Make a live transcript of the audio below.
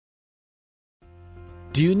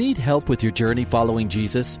Do you need help with your journey following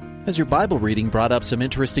Jesus? Has your Bible reading brought up some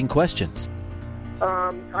interesting questions?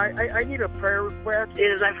 I need a prayer request.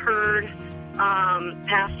 Is I've heard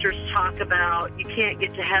pastors talk about you can't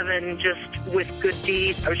get to heaven just with good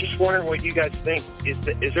deeds. I was just wondering what you guys think.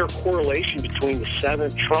 Is there a correlation between the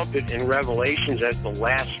seventh trumpet in Revelations as the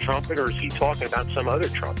last trumpet, or is he talking about some other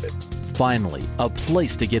trumpet? Finally, a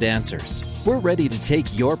place to get answers. We're ready to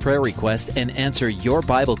take your prayer request and answer your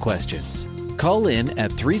Bible questions. Call in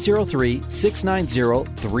at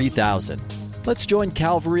 303-690-3000. Let's join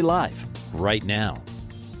Calvary Live right now.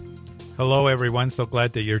 Hello, everyone. So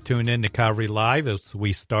glad that you're tuned in to Calvary Live as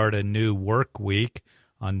we start a new work week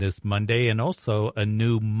on this Monday and also a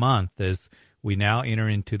new month as we now enter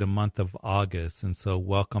into the month of August. And so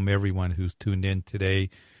welcome everyone who's tuned in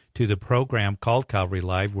today to the program called Calvary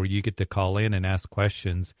Live, where you get to call in and ask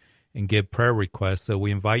questions and give prayer requests. So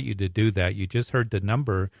we invite you to do that. You just heard the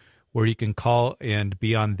number where you can call and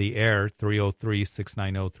be on the air,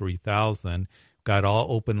 303-690-3000. Got all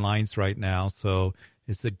open lines right now, so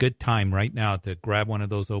it's a good time right now to grab one of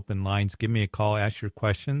those open lines. Give me a call, ask your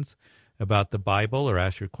questions about the Bible, or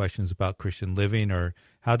ask your questions about Christian living, or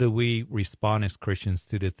how do we respond as Christians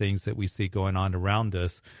to the things that we see going on around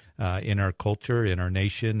us in our culture, in our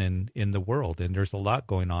nation, and in the world. And there's a lot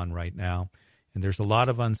going on right now, and there's a lot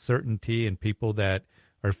of uncertainty and people that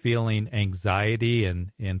are feeling anxiety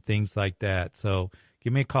and things like that. So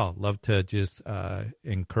give me a call. Love to just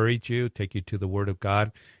encourage you, take you to the Word of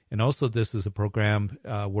God. And also this is a program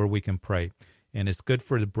where we can pray. And it's good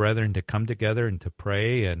for the brethren to come together and to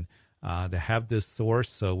pray and to have this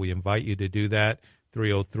source. So we invite you to do that.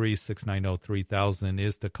 303-690-3000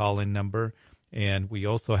 is the call-in number. And we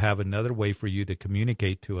also have another way for you to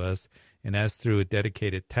communicate to us, and that's through a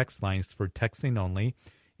dedicated text line for texting only.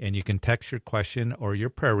 And you can text your question or your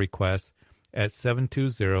prayer request at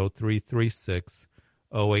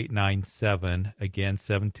 720-336-0897. Again,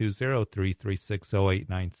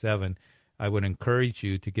 720-336-0897. I would encourage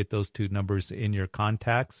you to get those two numbers in your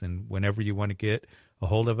contacts, and whenever you want to get a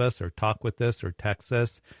hold of us or talk with us or text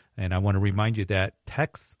us. And I want to remind you that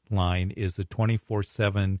text line is a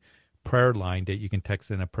 24/7 prayer line that you can text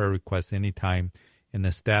in a prayer request anytime. And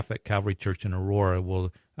the staff at Calvary Church in Aurora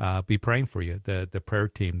will be praying for you, the prayer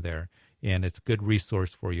team there. And it's a good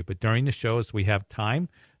resource for you. But during the show, as we have time,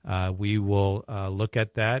 we will look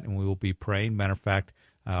at that and we will be praying. Matter of fact,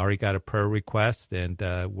 I already got a prayer request, and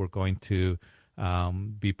we're going to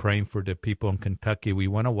be praying for the people in Kentucky. We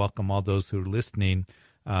want to welcome all those who are listening,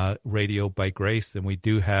 Radio by Grace. And we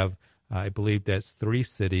do have, I believe that's 3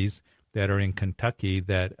 cities that are in Kentucky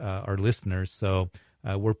that are listeners. So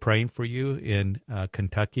we're praying for you in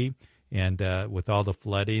Kentucky, and with all the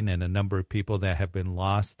flooding and a number of people that have been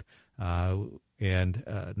lost and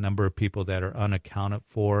a number of people that are unaccounted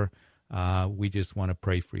for, we just want to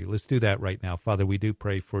pray for you. Let's do that right now. Father, we do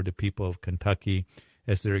pray for the people of Kentucky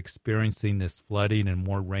as they're experiencing this flooding and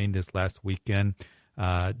more rain this last weekend.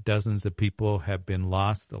 Dozens of people have been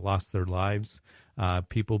lost their lives,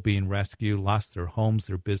 people being rescued, lost their homes,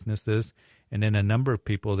 their businesses, and then a number of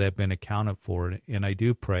people that have been accounted for. And I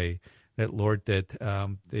do pray that, Lord, that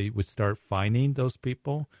they would start finding those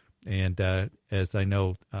people. And as I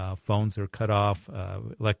know, phones are cut off,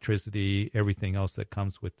 electricity, everything else that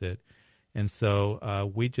comes with it. And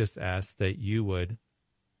so we just ask that you would,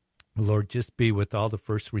 Lord, just be with all the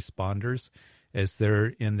first responders as they're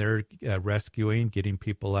in their rescuing, getting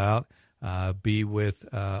people out. Be with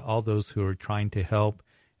all those who are trying to help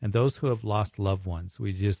and those who have lost loved ones.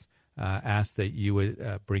 We just ask that you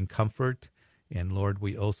would bring comfort. And, Lord,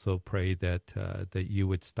 we also pray that that you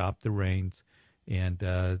would stop the rains and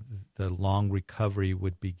the long recovery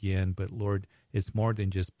would begin. But, Lord, it's more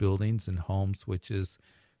than just buildings and homes, which is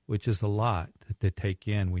a lot to take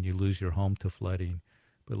in when you lose your home to flooding.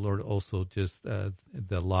 But, Lord, also just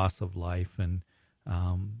the loss of life and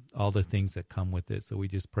all the things that come with it. So we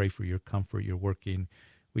just pray for your comfort, your working.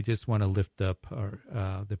 We just want to lift up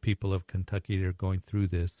the people of Kentucky that are going through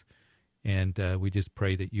this. And we just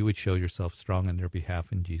pray that you would show yourself strong on their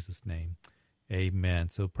behalf in Jesus' name.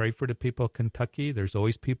 Amen. So pray for the people of Kentucky. There's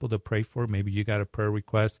always people to pray for. Maybe you got a prayer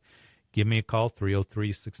request. Give me a call.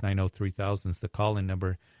 303-690-3000 is the call-in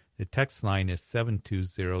number. The text line is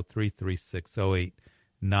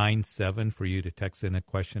 720-336-0897 for you to text in a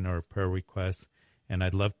question or a prayer request. And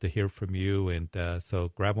I'd love to hear from you. And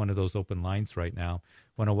so grab one of those open lines right now. I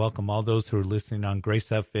want to welcome all those who are listening on Grace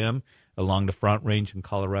FM along the Front Range in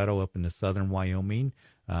Colorado, up into southern Wyoming.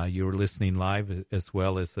 You're listening live, as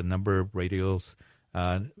well as a number of radio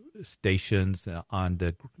stations on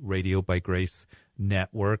the Radio by Grace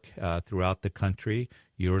network throughout the country.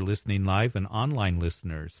 You're listening live, and online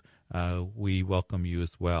listeners, we welcome you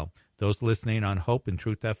as well. Those listening on Hope and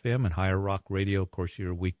Truth FM and Higher Rock Radio, of course,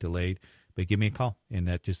 you're a week delayed, but give me a call, and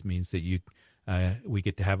that just means that we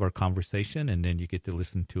get to have our conversation, and then you get to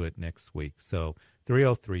listen to it next week. So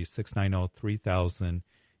 303-690-3000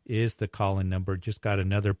 is the call-in number. Just got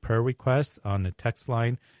another prayer request on the text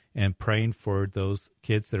line, and praying for those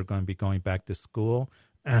kids that are going to be going back to school.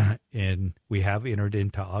 And we have entered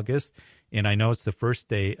into August, and I know it's the first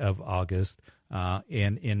day of August.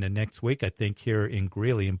 And in the next week, I think here in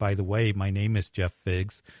Greeley, and by the way, my name is Jeff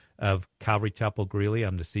Figs of Calvary Chapel Greeley.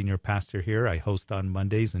 I'm the senior pastor here. I host on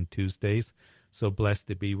Mondays and Tuesdays. So blessed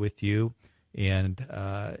to be with you. And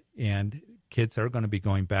kids are going to be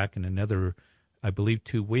going back in another, I believe,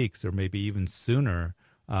 2 weeks or maybe even sooner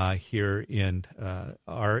here in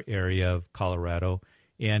our area of Colorado.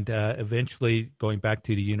 And eventually going back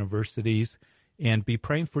to the universities, and be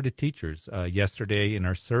praying for the teachers. Yesterday in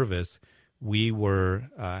our service, we were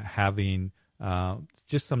having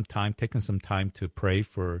just taking some time to pray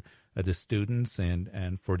for the students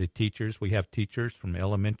and for the teachers. We have teachers from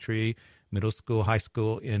elementary, middle school, high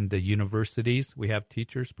school, in the universities. We have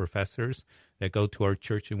teachers, professors that go to our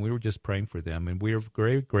church, and we were just praying for them. And we are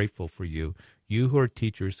very grateful for you who are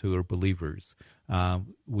teachers, who are believers.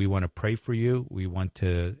 We want to pray for you. We want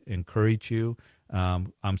to encourage you.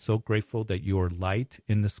 I'm so grateful that you are light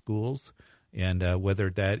in the schools, and whether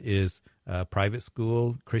that is private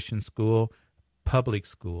school, Christian school, public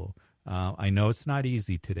school. I know it's not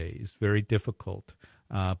easy today. It's very difficult,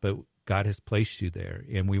 but God has placed you there,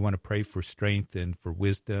 and we want to pray for strength and for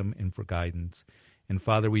wisdom and for guidance. And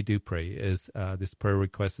Father, we do pray as this prayer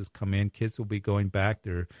request has come in. Kids will be going back.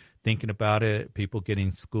 They're thinking about it. People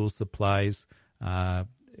getting school supplies,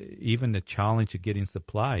 even the challenge of getting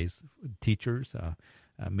supplies. Teachers,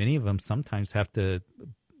 many of them sometimes have to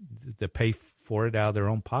pay for it out of their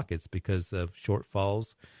own pockets because of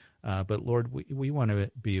shortfalls. But Lord, we want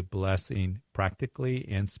to be a blessing practically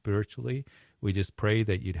and spiritually. We just pray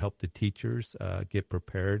that you'd help the teachers get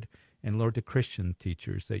prepared. And Lord, the Christian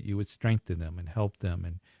teachers, that you would strengthen them and help them.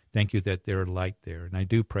 And thank you that they're light there. And I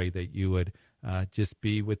do pray that you would just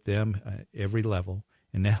be with them every level,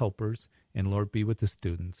 and the helpers. And Lord, be with the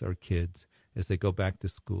students, our kids, as they go back to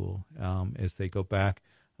school, as they go back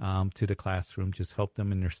to the classroom. Just help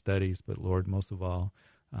them in their studies. But Lord, most of all,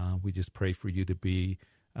 we just pray for you to be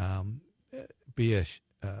a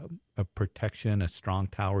protection, a strong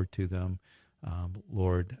tower to them,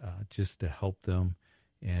 Lord, just to help them.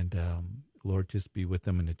 And Lord, just be with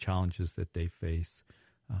them in the challenges that they face.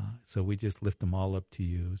 So we just lift them all up to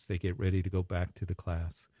you as they get ready to go back to the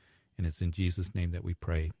class. And it's in Jesus' name that we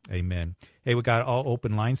pray. Amen. Hey, we got all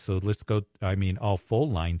open lines, so let's go. All full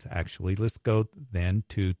lines, actually. Let's go then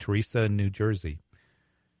to Teresa in New Jersey.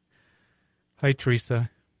 Hi,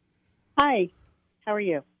 Teresa. Hi. How are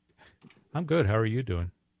you? I'm good. How are you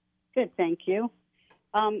doing? Good, thank you.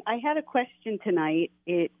 I had a question tonight.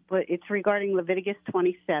 It's regarding Leviticus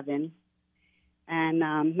 27. And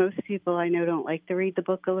most people I know don't like to read the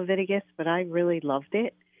book of Leviticus, but I really loved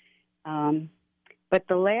it. But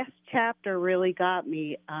the last chapter really got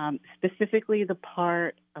me, specifically the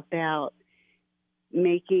part about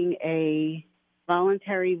making a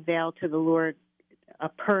voluntary vow to the Lord, a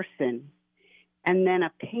person, and then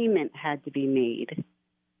a payment had to be made,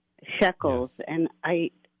 shekels. Yes. And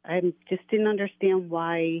I just didn't understand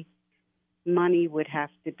why money would have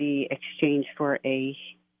to be exchanged for a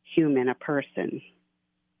human, a person.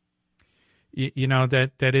 You know,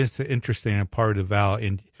 that is interesting, a part of the vow.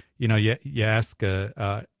 And, you know, you ask,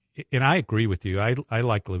 and I agree with you. I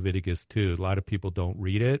like Leviticus, too. A lot of people don't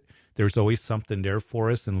read it. There's always something there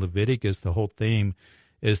for us. In Leviticus, the whole theme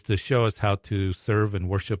is to show us how to serve and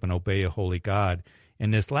worship and obey a holy God.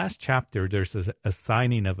 In this last chapter, there's a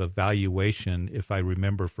signing of a valuation, if I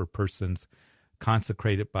remember, for persons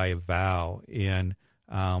consecrated by a vow. And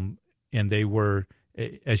they were,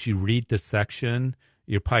 as you read the section,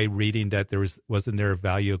 you're probably reading that wasn't there a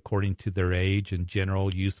value according to their age and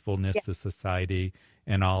general usefulness to society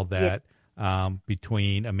and all that,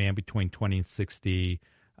 between a man between 20 and 60.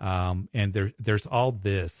 And there's all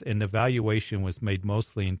this. And the valuation was made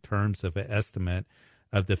mostly in terms of an estimate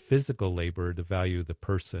of the physical labor, the value of the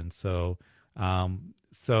person. So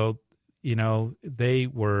you know, they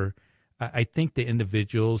were, I think the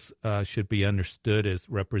individuals should be understood as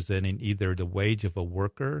representing either the wage of a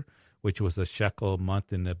worker, which was a shekel a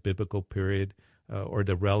month in the biblical period, or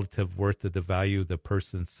the relative worth of the value of the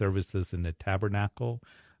person's services in the tabernacle.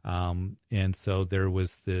 And so there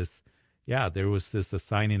was this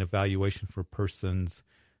assigning of valuation for persons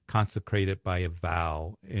consecrated by a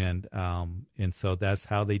vow, and so that's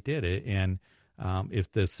how they did it. And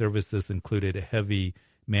if the services included a heavy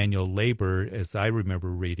manual labor, as I remember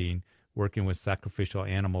reading, working with sacrificial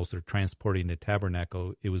animals or transporting the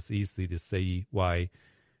tabernacle, it was easy to see why,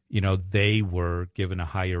 they were given a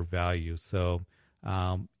higher value. So,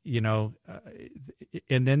 and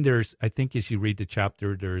then there's, I think as you read the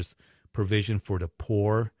chapter, there's provision for the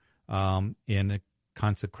poor in a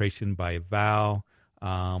consecration by a vow,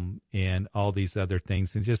 and all these other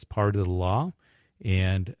things, and just part of the law.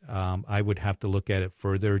 And I would have to look at it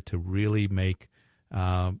further to really make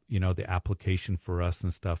the application for us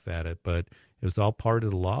and stuff at it. But it was all part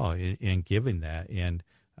of the law in giving that and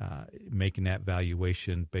making that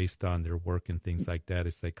valuation based on their work and things like that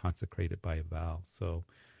as they consecrate it by a vow. So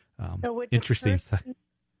interesting.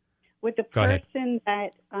 Would the person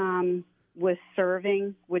that was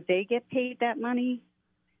serving, would they get paid that money?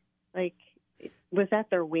 Like, was that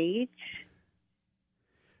their wage?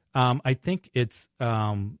 I think it's,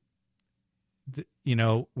 when,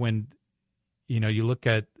 you look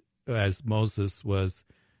at, as Moses was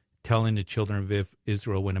telling the children of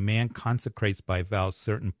Israel, when a man consecrates by vow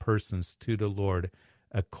certain persons to the Lord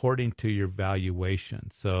according to your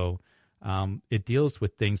valuation. So it deals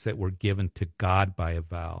with things that were given to God by a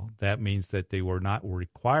vow. That means that they were not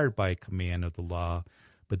required by a command of the law,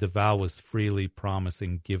 but the vow was freely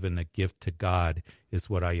promising, given a gift to God, is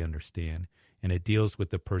what I understand. And it deals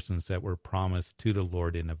with the persons that were promised to the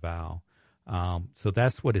Lord in a vow. So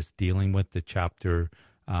that's what it's dealing with, the chapter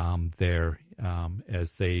there,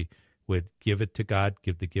 as they would give it to God,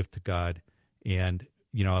 give the gift to God. And,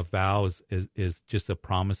 a vow is just a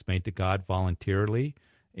promise made to God voluntarily.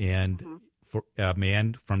 And for a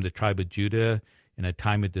man from the tribe of Judah in a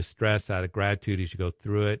time of distress, out of gratitude as you go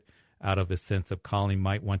through it, out of a sense of calling,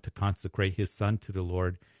 might want to consecrate his son to the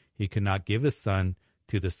Lord. He could not give his son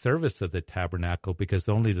to the service of the tabernacle because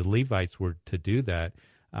only the Levites were to do that.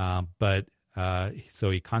 So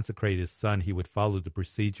he consecrated his son. He would follow the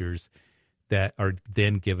procedures that are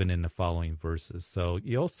then given in the following verses. So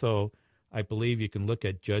you also, I believe you can look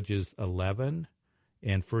at Judges 11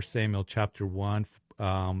 and 1 Samuel chapter 1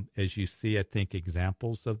 as you see, I think,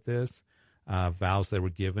 examples of this, vows that were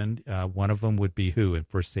given. One of them would be who in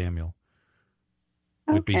 1 Samuel?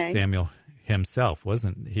 Okay. Would be Samuel himself,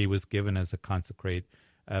 wasn't he? Was given as a consecrate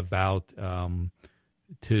vow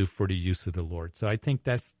for the use of the Lord. So I think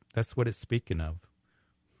that's what it's speaking of.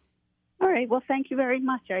 All right. Well, thank you very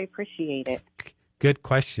much. I appreciate it. Good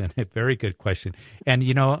question. Very good question. And,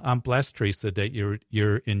 I'm blessed, Teresa, that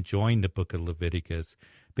you're enjoying the book of Leviticus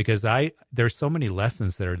because there's so many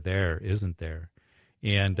lessons that are there, isn't there?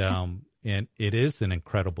 And it is an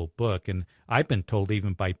incredible book. And I've been told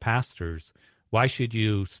even by pastors, why should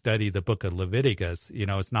you study the book of Leviticus?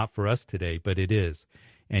 It's not for us today, but it is.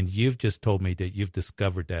 And you've just told me that you've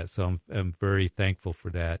discovered that. So I'm very thankful for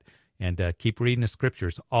that. And keep reading the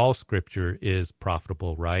scriptures. All scripture is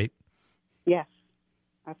profitable, right? Yes,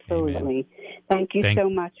 absolutely. Amen. Thank you so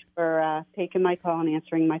much for taking my call and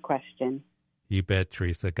answering my question. You bet,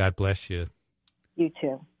 Teresa. God bless you. You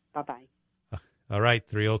too. Bye-bye. All right,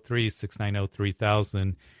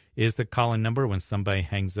 303-690-3000 is the call-in number. When somebody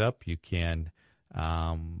hangs up, you can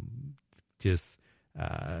just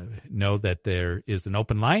know that there is an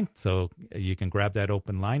open line, so you can grab that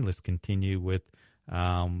open line. Let's continue with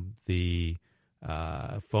the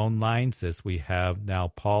phone lines as we have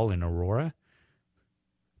now Paul in Aurora.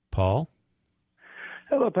 Paul?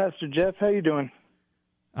 Hello, Pastor Jeff. How you doing?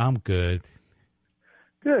 I'm good.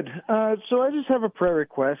 Good. So I just have a prayer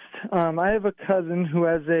request. I have a cousin who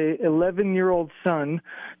has a 11-year-old son.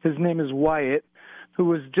 His name is Wyatt, who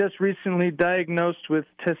was just recently diagnosed with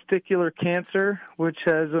testicular cancer, which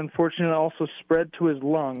has unfortunately also spread to his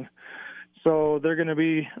lung. So they're going to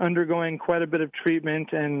be undergoing quite a bit of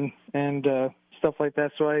treatment and stuff like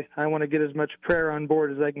that. So I want to get as much prayer on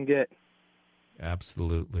board as I can get.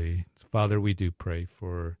 Absolutely. Father, we do pray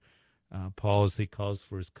for Paul as he calls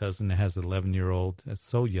for his cousin that has an 11-year-old. That's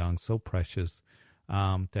so young, so precious,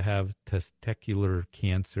 to have testicular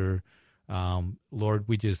cancer. Lord,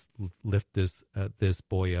 we just lift this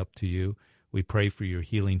boy up to you. We pray for your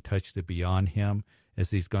healing touch to be on him as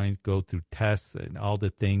he's going to go through tests and all the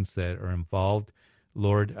things that are involved.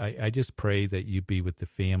 Lord, I just pray that you be with the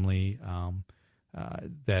family,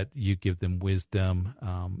 that you give them wisdom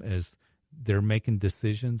as they're making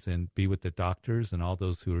decisions, and be with the doctors and all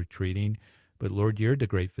those who are treating. But Lord, you're the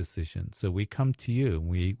great physician. So we come to you.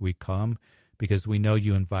 We come because we know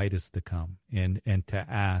you invite us to come and to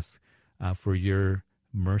ask for your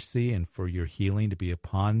mercy and for your healing to be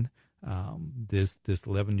upon this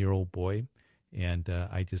 11-year-old boy. And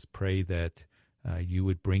I just pray that you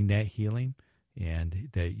would bring that healing, and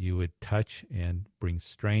that you would touch and bring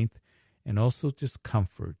strength, and also just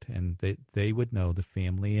comfort, and that they would know, the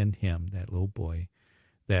family and him, that little boy,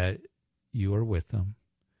 that you are with them,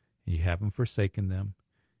 and you haven't forsaken them,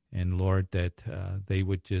 and Lord, that they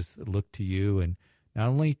would just look to you and not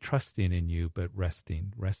only trusting in you, but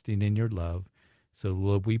resting in your love. So,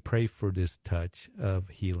 Lord, we pray for this touch of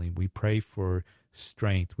healing. We pray for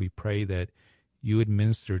strength. We pray that you would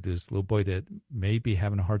minister to this little boy that may be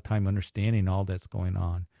having a hard time understanding all that's going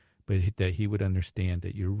on, but that he would understand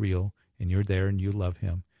that you're real and you're there and you love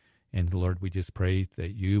him. And, Lord, we just pray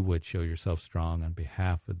that you would show yourself strong on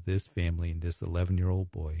behalf of this family and this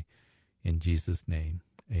 11-year-old boy. In Jesus' name,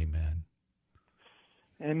 amen.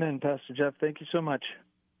 Amen, Pastor Jeff. Thank you so much.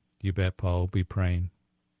 You bet, Paul. We'll be praying.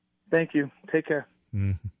 Thank you. Take care.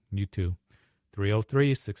 You too.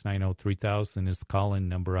 303-690-3000 is the call-in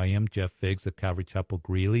number. I am Jeff Figs of Calvary Chapel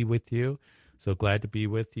Greeley with you. So glad to be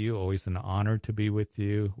with you. Always an honor to be with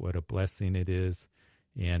you. What a blessing it is.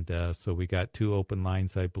 And so we got 2 open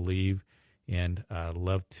lines, I believe, and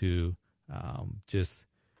love to just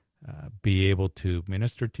be able to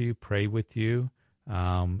minister to you, pray with you,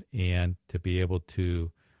 and to be able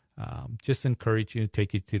to just encourage you,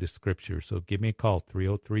 take you to the Scripture. So give me a call,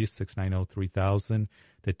 303-690-3000.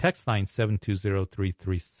 The text line,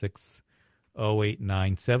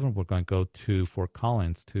 720-336-0897. We're going to go to Fort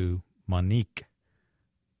Collins, to Monique.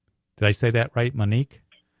 Did I say that right, Monique?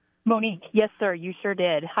 Monique, yes, sir, you sure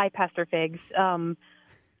did. Hi, Pastor Figs. I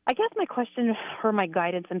guess my question or my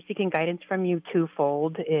guidance, I'm seeking guidance from you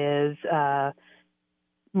twofold, is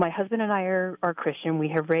my husband and I are Christian. We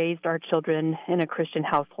have raised our children in a Christian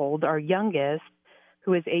household. Our youngest,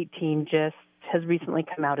 who is 18, just has recently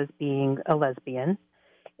come out as being a lesbian.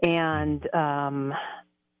 And I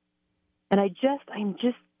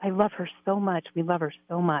love her so much. We love her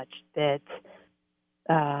so much that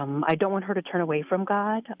I don't want her to turn away from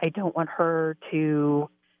God. I don't want her to,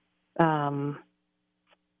 I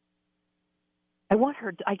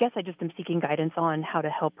guess I just am seeking guidance on how to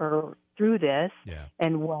help her through this,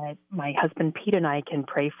 and what my husband Pete and I can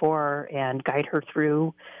pray for and guide her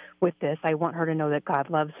through with this. I want her to know that God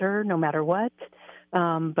loves her no matter what.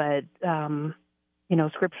 But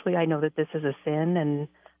scripturally, I know that this is a sin, and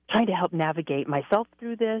trying to help navigate myself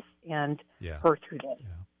through this and her through this.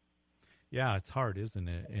 Yeah, it's hard, isn't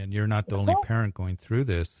it? And you're not the only parent going through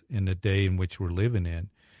this in the day in which we're living in.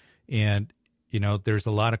 And, there's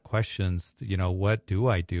a lot of questions, what do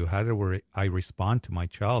I do? How do I respond to my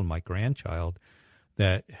child, my grandchild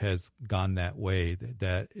that has gone that way,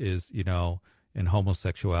 that is, in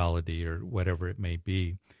homosexuality or whatever it may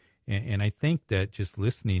be. And I think that just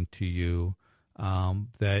listening to you,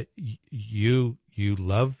 that you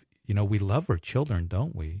love, we love our children,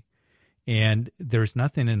 don't we? And there's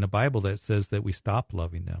nothing in the Bible that says that we stop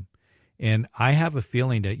loving them. And I have a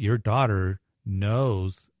feeling that your daughter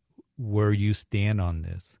knows where you stand on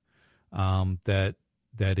this, that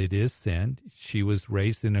it is sin. She was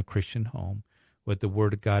raised in a Christian home, what the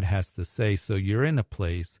Word of God has to say. So you're in a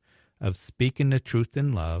place of speaking the truth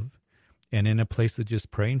in love, and in a place of just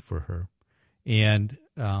praying for her. And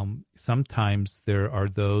sometimes there are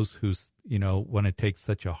those who, want to take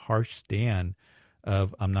such a harsh stand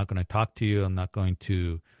of, I'm not going to talk to you, I'm not going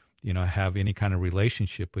to, have any kind of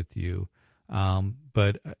relationship with you.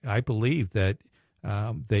 But I believe that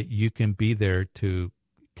that you can be there to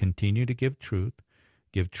continue to give truth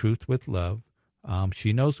with love.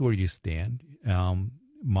 She knows where you stand,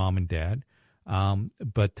 mom and dad,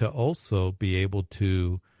 but to also be able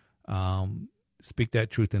to speak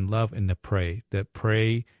that truth in love, and to pray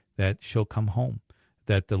that she'll come home,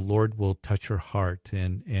 that the Lord will touch her heart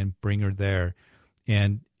and bring her there.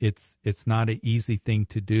 And it's not an easy thing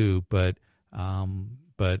to do, but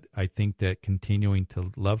I think that continuing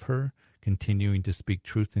to love her, continuing to speak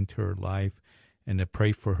truth into her life, and to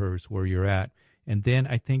pray for her is where you're at. And then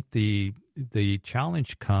I think the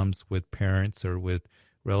challenge comes with parents or with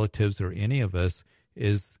relatives or any of us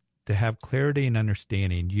is to have clarity and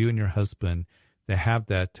understanding, you and your husband, to have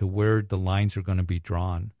that, to where the lines are going to be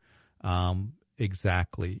drawn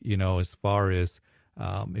exactly, as far as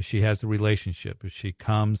if she has a relationship, if she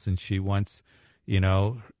comes and she wants,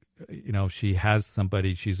 she has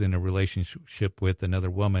somebody she's in a relationship with,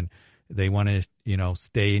 another woman, they want to,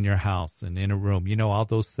 stay in your house and in a room, all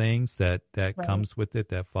those things that right. comes with it,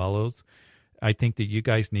 that follows. I think that you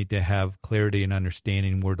guys need to have clarity and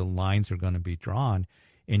understanding where the lines are going to be drawn,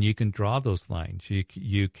 and you can draw those lines.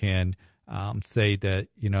 You can say that,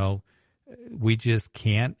 we just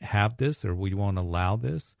can't have this, or we won't allow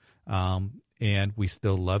this, and we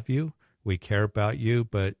still love you, we care about you,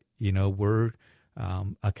 but, we're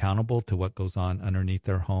accountable to what goes on underneath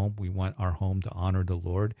our home. We want our home to honor the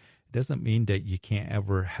Lord. It doesn't mean that you can't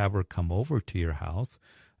ever have her come over to your house,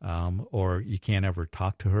 or you can't ever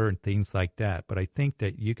talk to her and things like that. But I think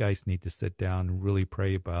that you guys need to sit down and really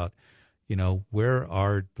pray about, where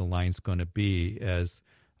are the lines going to be as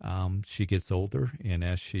she gets older and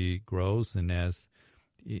as she grows and as,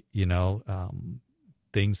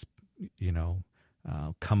 things,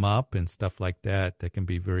 come up and stuff like that can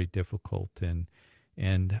be very difficult. And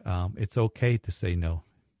it's okay to say no,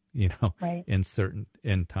 right.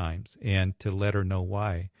 in times, and to let her know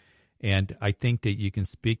why. And I think that you can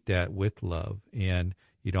speak that with love, and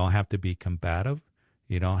you don't have to be combative.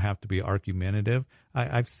 You don't have to be argumentative.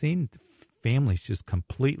 I've seen families just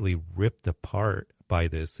completely ripped apart by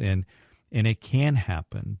this, and it can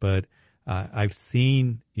happen. But I've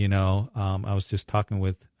seen, I was just talking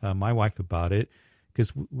with my wife about it,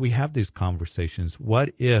 because we have these conversations.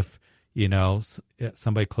 What if,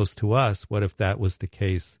 somebody close to us, what if that was the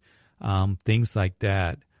case? Things like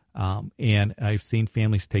that. And I've seen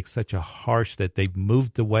families take such a harsh that they've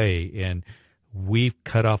moved away and we've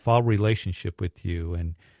cut off all relationship with you.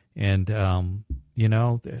 And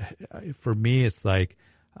for me, it's like,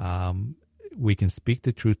 we can speak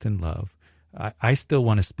the truth in love. I still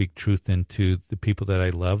want to speak truth into the people that I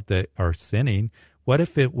love that are sinning. What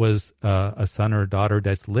if it was a son or a daughter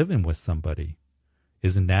that's living with somebody?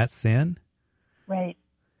 Isn't that sin? Right.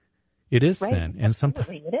 It is right. sin. And sometimes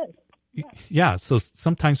it is. Yeah. So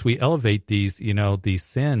sometimes we elevate these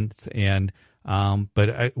sins, and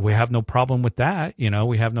but we have no problem with that.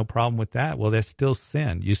 We have no problem with that. Well, that's still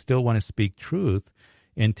sin. You still want to speak truth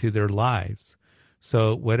into their lives.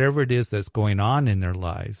 So whatever it is that's going on in their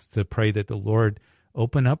lives, to pray that the Lord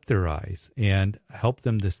open up their eyes and help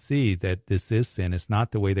them to see that this is sin. It's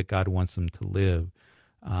not the way that God wants them to live.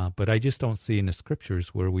 But I just don't see in the scriptures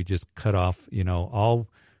where we just cut off, all,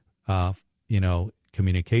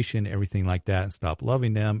 communication, everything like that, and stop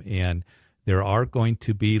loving them. And there are going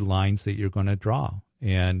to be lines that you're going to draw.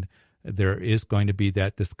 And there is going to be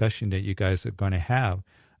that discussion that you guys are going to have.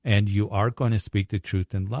 And you are going to speak the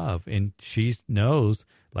truth in love. And she knows,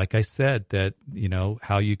 like I said, that,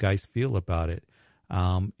 how you guys feel about it.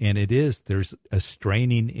 And there's a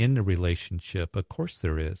straining in the relationship. Of course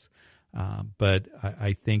there is. But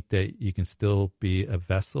I think that you can still be a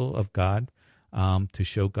vessel of God, to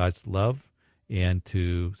show God's love and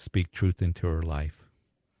to speak truth into her life.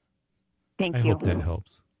 Thank you. I hope that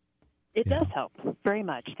helps. It does help very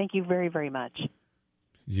much. Thank you very, very much.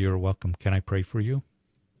 You're welcome. Can I pray for you?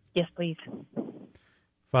 Yes, please.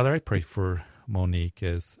 Father, I pray for Monique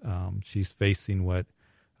as she's facing what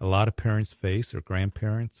a lot of parents face, or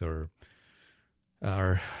grandparents, or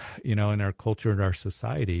in our culture and our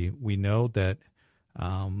society. We know that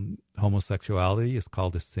homosexuality is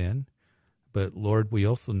called a sin. But, Lord, we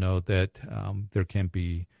also know that there can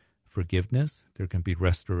be forgiveness, there can be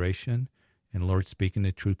restoration, and, Lord, speaking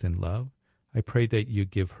the truth in love. I pray that you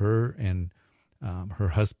give her and her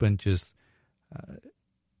husband just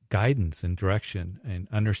guidance and direction and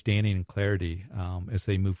understanding and clarity as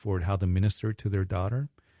they move forward, how to minister to their daughter.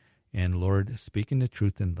 And, Lord, speaking the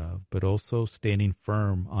truth in love, but also standing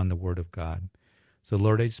firm on the Word of God. So,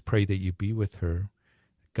 Lord, I just pray that you be with her.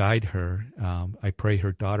 Guide her. I pray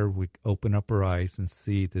her daughter would open up her eyes and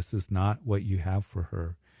see this is not what you have for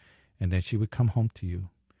her, and that she would come home to you,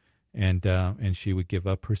 and she would give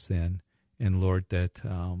up her sin. And Lord, that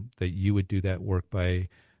you would do that work by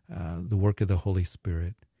the work of the Holy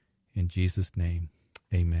Spirit. In Jesus' name,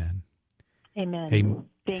 Amen. Amen.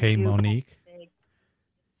 Hey, Monique.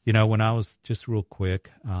 When I was just real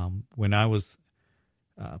quick, when I was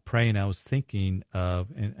praying, I was thinking of,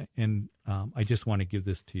 and I just want to give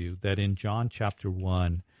this to you, that in John chapter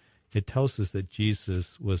 1, it tells us that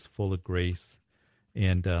Jesus was full of grace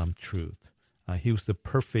and truth. He was the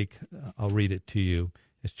perfect, I'll read it to you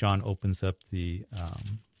as John opens up the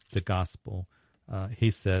gospel. He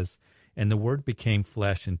says, "And the Word became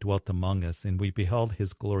flesh and dwelt among us, and we beheld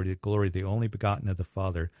his glory, the only begotten of the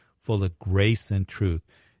Father, full of grace and truth."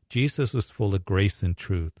 Jesus was full of grace and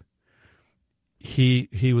truth.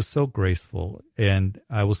 He was so graceful, and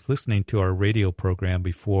I was listening to our radio program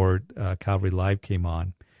before Calvary Live came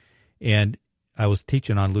on, and I was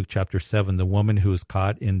teaching on Luke chapter 7, the woman who was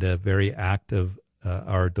caught in the very act of,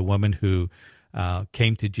 or the woman who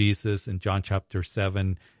came to Jesus in John chapter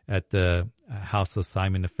 7 at the house of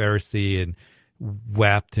Simon the Pharisee and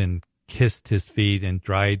wept and kissed his feet and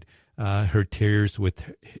dried her tears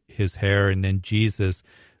with his hair, and then Jesus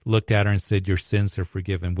looked at her and said, "Your sins are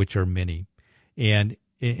forgiven," which are many. And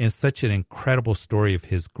in such an incredible story of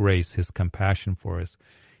his grace, his compassion for us.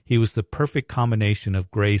 He was the perfect combination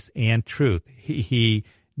of grace and truth. He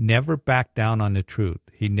never backed down on the truth.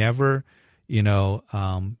 He never,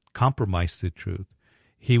 compromised the truth.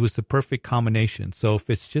 He was the perfect combination. So if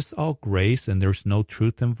it's just all grace and there's no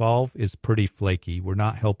truth involved, it's pretty flaky. We're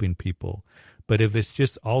not helping people. But if it's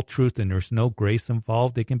just all truth and there's no grace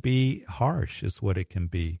involved, it can be harsh is what it can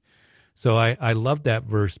be. So I love that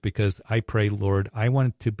verse because I pray, Lord, I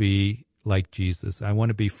want to be like Jesus. I want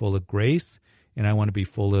to be full of grace and I want to be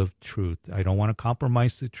full of truth. I don't want to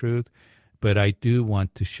compromise the truth, but I do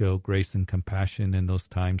want to show grace and compassion in those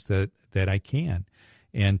times that I can,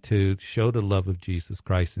 and to show the love of Jesus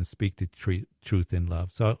Christ and speak the truth in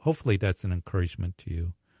love. So hopefully that's an encouragement to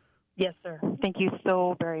you. Yes, sir. Thank you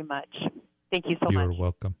so very much. Thank you so much. You're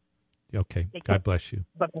welcome. Okay. God bless you.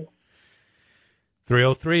 Bye-bye.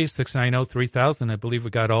 303-690-3000. I believe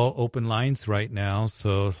we got all open lines right now,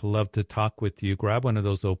 so love to talk with you. Grab one of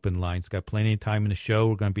those open lines. Got plenty of time in the show.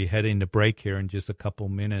 We're going to be heading to break here in just a couple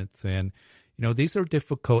minutes. And, these are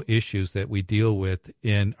difficult issues that we deal with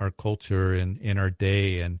in our culture and in our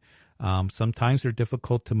day. And sometimes they're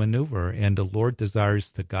difficult to maneuver. And the Lord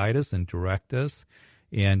desires to guide us and direct us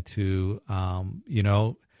and to,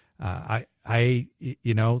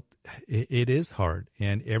 it is hard,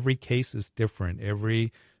 and every case is different.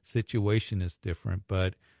 Every situation is different,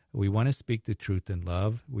 but we want to speak the truth in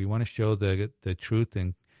love. We want to show the truth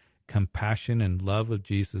and compassion and love of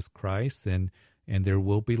Jesus Christ, and there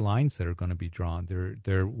will be lines that are going to be drawn.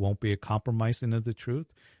 There won't be a compromising of the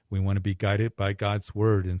truth. We want to be guided by God's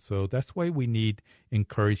word, and so that's why we need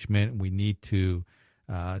encouragement. We need to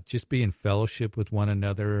just be in fellowship with one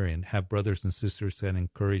another and have brothers and sisters that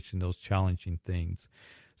encourage in those challenging things.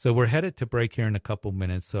 So we're headed to break here in a couple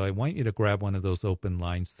minutes, so I want you to grab one of those open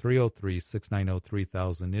lines.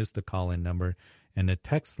 303-690-3000 is the call-in number, and the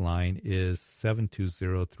text line is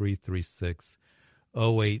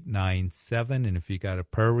 720-336-0897. And if you got a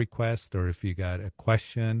prayer request or if you got a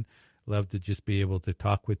question, love to just be able to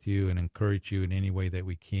talk with you and encourage you in any way that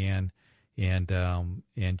we can, and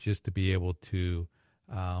just to be able to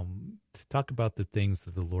talk about the things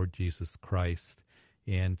of the Lord Jesus Christ.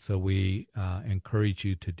 And so we encourage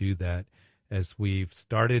you to do that as we've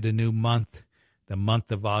started a new month, the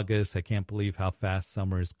month of August. I can't believe how fast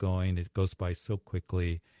summer is going. It goes by so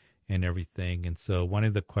quickly and everything. And so one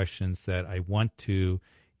of the questions that I want to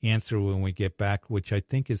answer when we get back, which I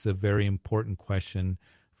think is a very important question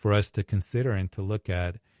for us to consider and to look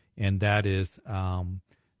at, and that is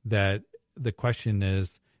that the question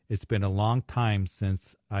is, it's been a long time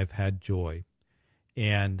since I've had joy,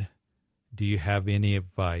 and do you have any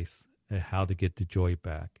advice on how to get the joy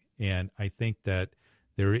back? And I think that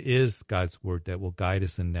there is God's word that will guide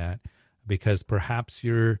us in that, because perhaps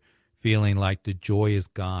you're feeling like the joy is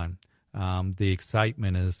gone. The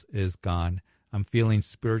excitement is gone. I'm feeling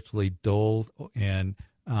spiritually dull, and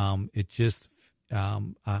I'm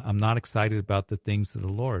not excited about the things of the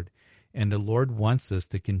Lord. And the Lord wants us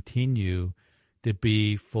to continue to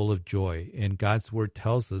be full of joy. And God's word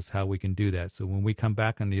tells us how we can do that. So when we come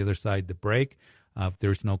back on the other side of the break, if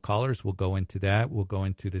there's no callers, we'll go into that. We'll go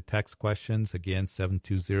into the text questions. Again,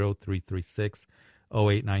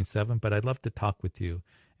 720-336-0897. But I'd love to talk with you.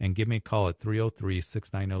 And give me a call at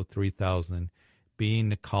 303-690-3000, being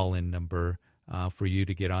the call-in number for you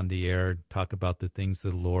to get on the air, talk about the things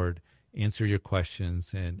of the Lord, answer your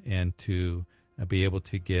questions, and to be able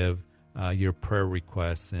to give your prayer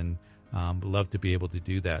requests. And love to be able to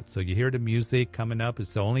do that. So you hear the music coming up.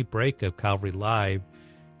 It's the only break of Calvary Live.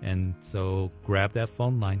 And so grab that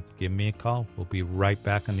phone line. Give me a call. We'll be right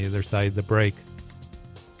back on the other side of the break.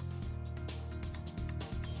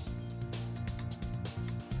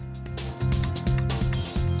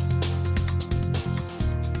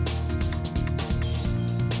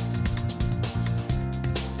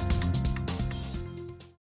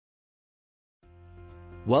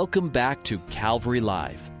 Welcome back to Calvary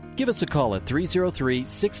Live. Give us a call at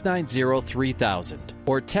 303-690-3000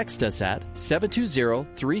 or text us at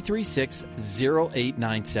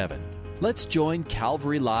 720-336-0897. Let's join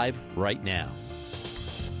Calvary Live right now.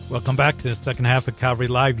 Welcome back to the second half of Calvary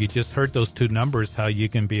Live. You just heard those two numbers, how you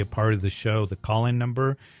can be a part of the show, the call-in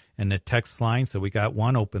number and the text line. So we got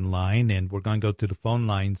one open line, and we're going to go to the phone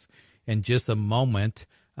lines in just a moment.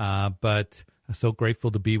 But I'm so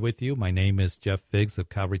grateful to be with you. My name is Jeff Figs of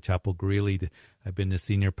Calvary Chapel, Greeley. I've been the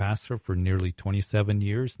senior pastor for nearly 27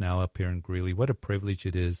 years now up here in Greeley. What a privilege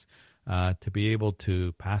it is to be able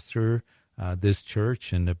to pastor this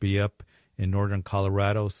church and to be up in northern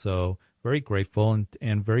Colorado. So very grateful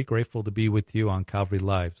and very grateful to be with you on Calvary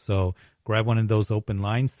Live. So grab one of those open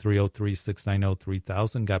lines,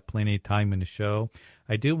 303-690-3000. Got plenty of time in the show.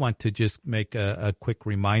 I do want to just make a quick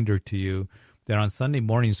reminder to you that on Sunday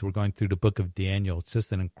mornings we're going through the book of Daniel. It's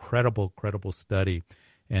just an incredible study.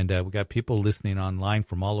 And we got people listening online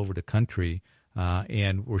from all over the country,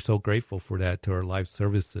 and we're so grateful for that, to our live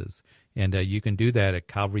services. And you can do that at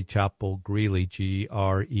Calvary Chapel Greeley,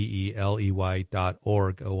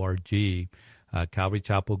 GREELEY.org, O-R-G. Calvary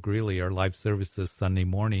Chapel Greeley, our live services Sunday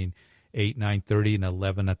morning, 8, 9:30, and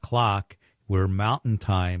 11 o'clock. We're Mountain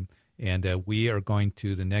Time, and we are going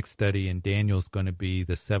to, the next study in Daniel is going to be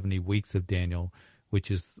the 70 weeks of Daniel, which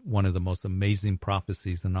is one of the most amazing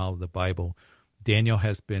prophecies in all of the Bible. Daniel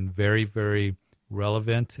has been very, very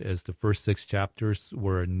relevant, as the first 6 chapters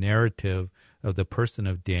were a narrative of the person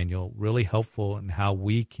of Daniel, really helpful in how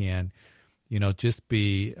we can, just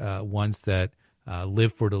be ones that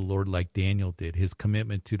live for the Lord like Daniel did, his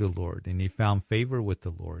commitment to the Lord. And he found favor with the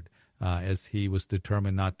Lord as he was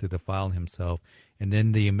determined not to defile himself. And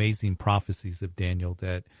then the amazing prophecies of Daniel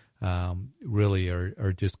that really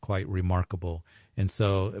are just quite remarkable. And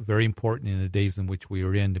so very important in the days in which we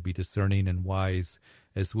are in to be discerning and wise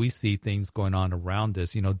as we see things going on around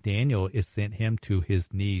us. Daniel, it sent him to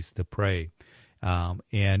his knees to pray.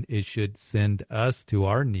 And it should send us to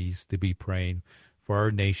our knees to be praying for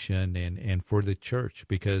our nation and for the church,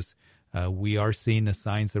 because we are seeing the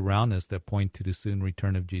signs around us that point to the soon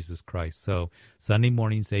return of Jesus Christ. So Sunday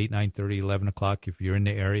mornings, 8, 9:30, 11 o'clock, if you're in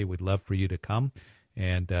the area, we'd love for you to come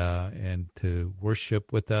and to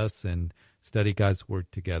worship with us and study God's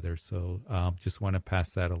Word together. So just want to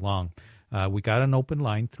pass that along. We got an open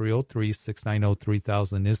line,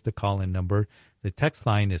 303-690-3000 is the call-in number. The text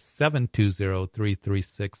line is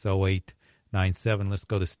 720-336-0897. Let's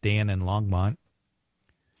go to Stan in Longmont.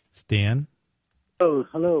 Stan? Oh,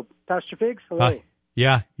 hello. Pastor Figs? Hello. Hi.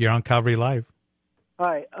 Yeah, you're on Calvary Live.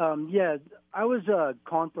 Hi. I was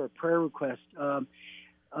calling for a prayer request.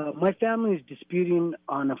 My family is disputing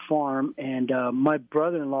on a farm, and my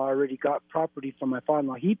brother-in-law already got property from my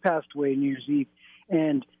father-in-law. He passed away New Year's Eve,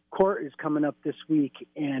 and court is coming up this week,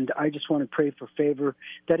 and I just want to pray for favor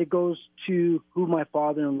that it goes to who my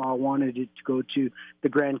father-in-law wanted it to go to, the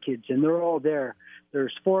grandkids, and they're all there.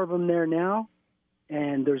 There's 4 of them there now,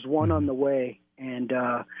 and there's one on the way, and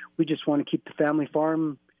we just want to keep the family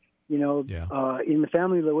farm, in the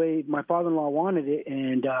family the way my father-in-law wanted it,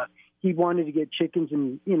 and he wanted to get chickens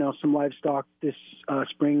and, some livestock this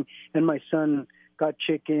spring, and my son got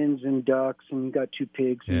chickens and ducks and got 2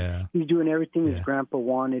 pigs. And he's doing everything his grandpa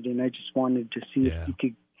wanted, and I just wanted to see if he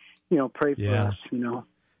could, pray for us,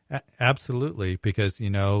 Absolutely, because,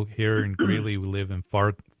 here in Greeley, we live in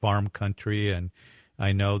farm country, and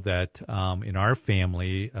I know that in our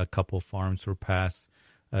family, a couple farms were passed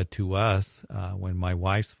to us when my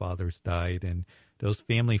wife's fathers died, and those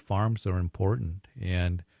family farms are important,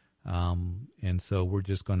 and so we're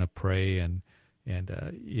just going to pray, and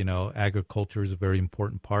agriculture is a very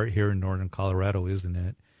important part here in northern Colorado, isn't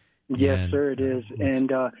it? Yes, sir, it is. And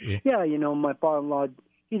my father-in-law,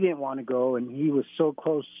 he didn't want to go, and he was so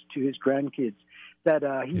close to his grandkids that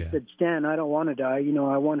he said, Stan, I don't want to die.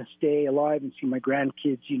 I want to stay alive and see my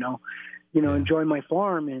grandkids, enjoy my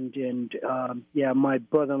farm. And my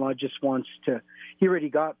brother-in-law just wants to, he already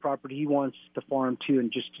got property. He wants the farm too,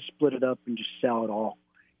 and just to split it up and just sell it all.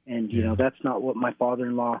 And, that's not what my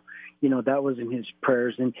father-in-law, that was in his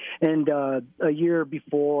prayers. And a year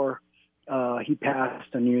before he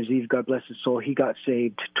passed on New Year's Eve, God bless his soul, he got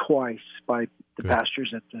saved twice by the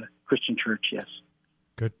pastors at the Christian church, yes.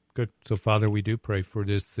 Good. So, Father, we do pray for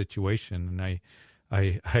this situation, and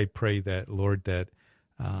I pray that, Lord, that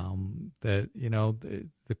the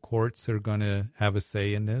courts are going to have a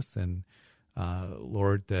say in this, and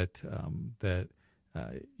Lord, that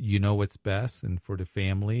what's best, and for the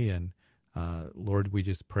family, and Lord, we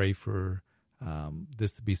just pray for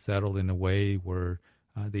this to be settled in a way where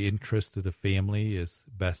the interest of the family is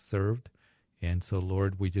best served, and so,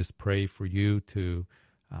 Lord, we just pray for you to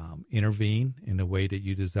intervene in the way that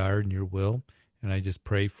you desire in your will. And I just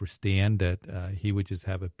pray for Stan that he would just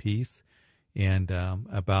have a peace and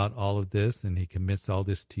about all of this, and he commits all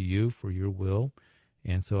this to you for your will.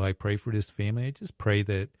 And so I pray for this family. I just pray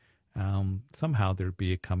that somehow there'd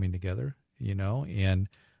be a coming together, and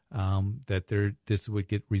that this would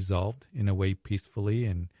get resolved in a way peacefully,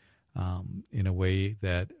 and in a way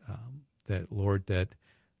that Lord, that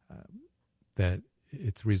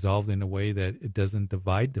it's resolved in a way that it doesn't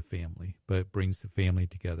divide the family, but brings the family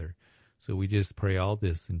together. So we just pray all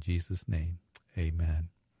this in Jesus' name. Amen.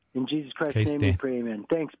 In Jesus Christ's name we pray, amen.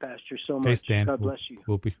 Thanks, Pastor, so much. Stan, God bless you.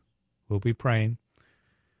 We'll be praying.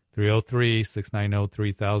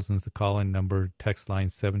 303-690-3000 is the call-in number. Text line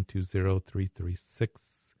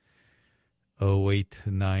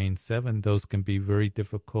 720-336-0897. Those can be very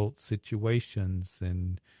difficult situations,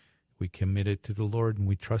 and we commit it to the Lord, and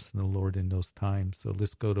we trust in the Lord in those times. So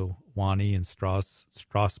let's go to Wani in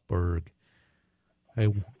Strasbourg. Hey,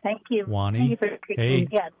 thank you. Wani. Thank you for hey.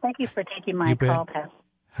 Yeah, thank you for taking my call, Pastor.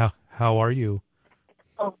 How are you?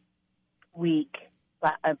 A week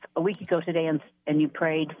ago today, and you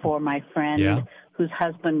prayed for my friend whose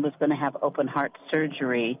husband was going to have open heart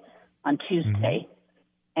surgery on Tuesday,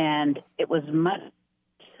 and it was much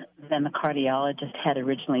than the cardiologist had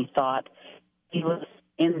originally thought. He was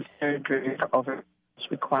in surgery for over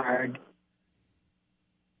required.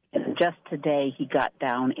 And just today, he got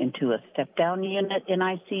down into a step-down unit in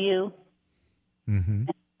ICU. Mm-hmm.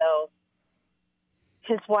 And so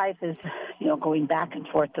his wife is, going back and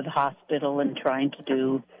forth to the hospital and trying to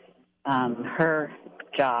do her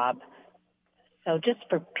job. So just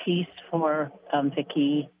for peace for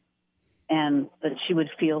Vicki, and that she would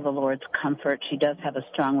feel the Lord's comfort. She does have a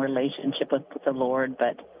strong relationship with the Lord,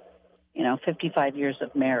 but 55 years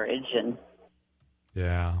of marriage and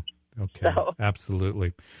okay, so.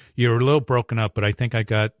 Absolutely. You're a little broken up, but I think I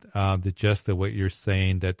got the gist of what you're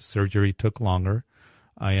saying. That surgery took longer,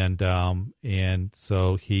 and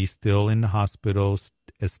so he's still in the hospital,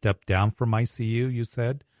 a step down from ICU. You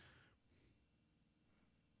said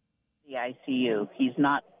the ICU. He's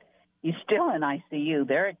still in ICU.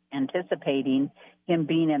 They're anticipating him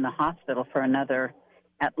being in the hospital for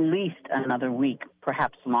at least another week,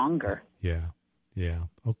 perhaps longer. Yeah.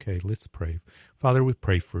 Okay, let's pray. Father, we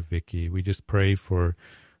pray for Vicki. We just pray for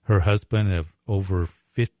her husband of over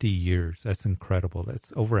 50 years. That's incredible.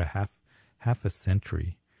 That's over a half a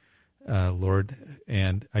century, Lord.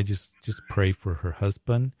 And I just pray for her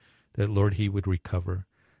husband that, Lord, he would recover.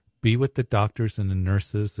 Be with the doctors and the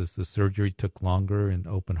nurses as the surgery took longer, and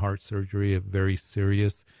open heart surgery, a very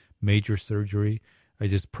serious, major surgery. I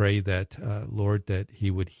just pray that, Lord, that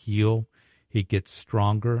he would heal, he gets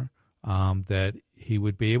stronger, that he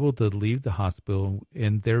would be able to leave the hospital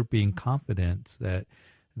and there being confidence that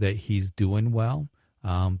he's doing well,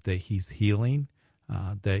 that he's healing,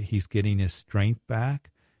 that he's getting his strength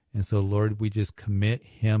back. And so, Lord, we just commit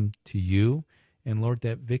him to you. And, Lord,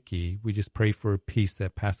 that Vicki, we just pray for a peace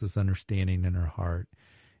that passes understanding in her heart.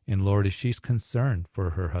 And, Lord, as she's concerned for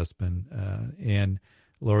her husband, and,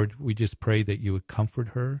 Lord, we just pray that you would comfort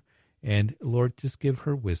her. And, Lord, just give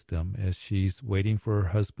her wisdom as she's waiting for her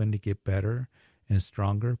husband to get better and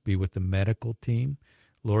stronger. Be with the medical team.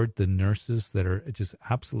 Lord, the nurses that are just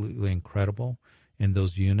absolutely incredible in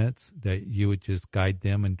those units, that you would just guide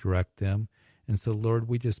them and direct them. And so, Lord,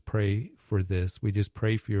 we just pray for this. We just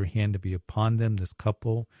pray for your hand to be upon them, this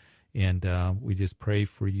couple. And we just pray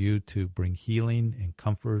for you to bring healing and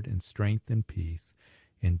comfort and strength and peace.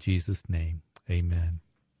 In Jesus' name, amen.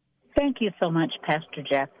 Thank you so much, Pastor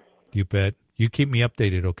Jeff. You bet. You keep me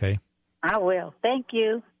updated, okay? I will. Thank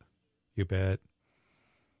you. You bet.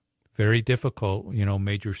 Very difficult,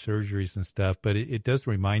 major surgeries and stuff. But it does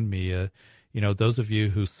remind me, those of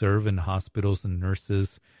you who serve in hospitals and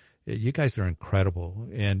nurses, you guys are incredible.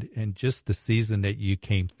 And just the season that you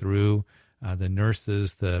came through, the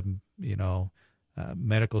nurses, the,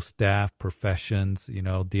 medical staff, professions,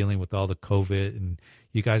 dealing with all the COVID. And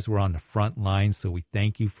you guys were on the front line, so we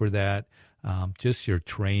thank you for that. Just your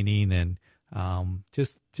training and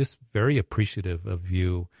just very appreciative of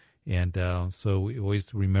you. And so we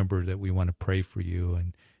always remember that we want to pray for you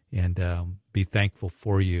and be thankful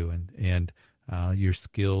for you and your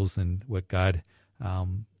skills and what God,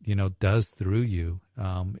 does through you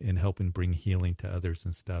in helping bring healing to others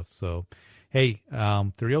and stuff. So, hey,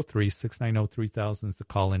 303-690-3000 is the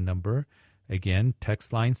call-in number. Again,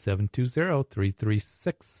 text line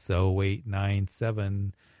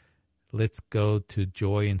 720-336-0897. Let's go to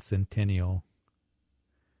Joy in Centennial.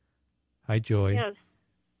 Hi, Joy. Yes.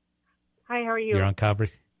 Hi, how are you? You're on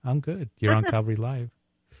Calvary. I'm good. You're on Calvary Live.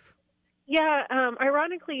 Yeah,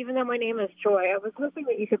 ironically, even though my name is Joy, I was hoping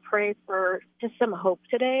that you could pray for just some hope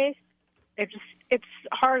today. It's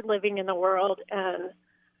hard living in the world, and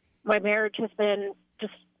my marriage has been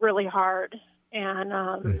just really hard. And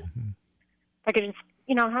if I could just,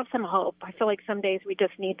 have some hope. I feel like some days we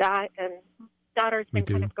just need that. And daughter's been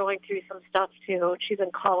kind of going through some stuff too. She's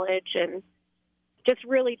in college and just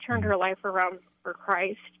really turned her life around for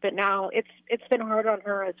Christ. But now it's been hard on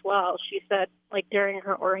her as well. She said, like during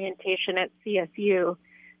her orientation at CSU,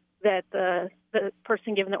 that the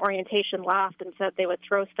person giving the orientation laughed and said they would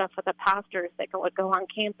throw stuff at the pastors that would go on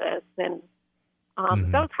campus. And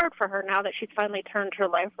that was hard for her now that she's finally turned her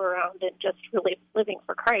life around and just really living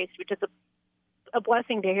for Christ, which is a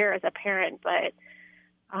blessing to hear as a parent, but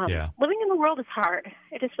living in the world is hard.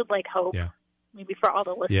 I just would like hope, maybe for all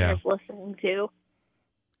the listeners listening too.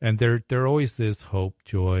 And there always is hope,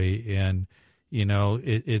 Joy, and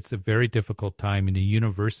it's a very difficult time, and the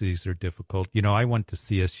universities are difficult. I went to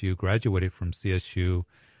CSU, graduated from CSU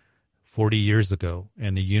 40 years ago,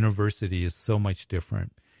 and the university is so much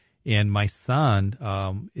different. And my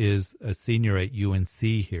son is a senior at UNC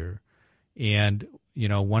here. And,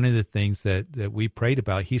 one of the things that we prayed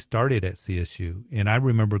about, he started at CSU. And I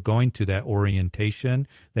remember going to that orientation.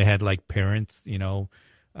 They had like parents,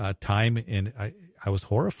 time, and I was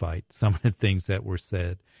horrified, some of the things that were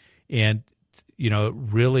said. And, it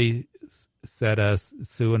really set us,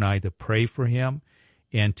 Sue and I, to pray for him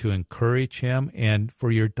and to encourage him. And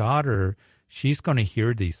for your daughter, she's going to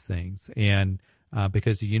hear these things. And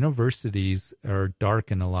because the universities are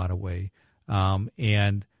dark in a lot of way.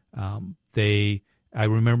 I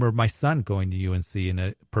remember my son going to UNC and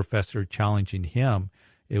a professor challenging him.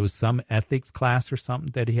 It was some ethics class or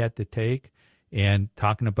something that he had to take, and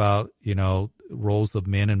talking about, roles of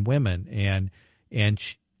men and women. And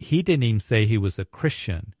he didn't even say he was a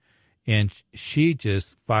Christian. And she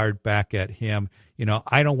just fired back at him,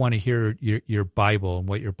 I don't want to hear your Bible and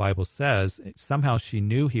what your Bible says. Somehow she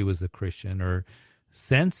knew he was a Christian or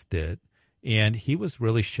sensed it, and he was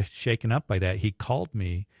really shaken up by that. He called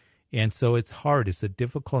me, and so it's hard. It's a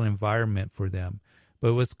difficult environment for them.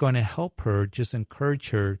 But what's going to help her, just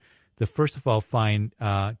encourage her to, first of all, find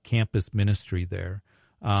campus ministry there,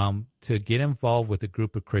 to get involved with a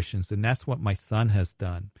group of Christians, and that's what my son has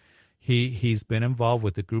done. He's been involved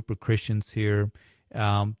with a group of Christians here,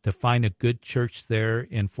 to find a good church there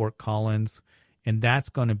in Fort Collins, and that's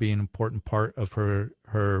going to be an important part of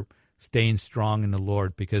her staying strong in the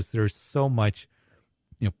Lord, because there's so much,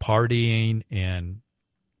 partying and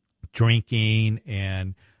drinking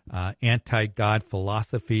and anti-God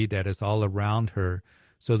philosophy that is all around her.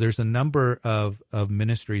 So there's a number of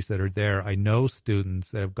ministries that are there. I know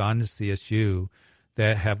students that have gone to CSU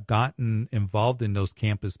that have gotten involved in those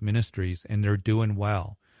campus ministries, and they're doing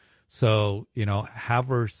well. So, have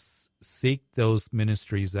her seek those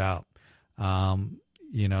ministries out, and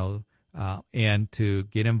to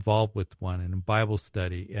get involved with one in a Bible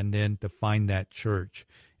study, and then to find that church.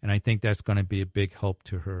 And I think that's going to be a big help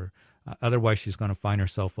to her. Otherwise, she's going to find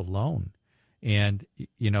herself alone. And,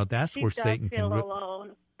 that's where Satan can feel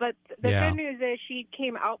alone. But the good news is she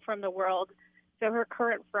came out from the world. So her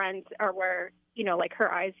current friends are where,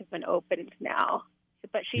 her eyes have been opened now.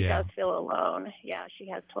 But she does feel alone. Yeah, she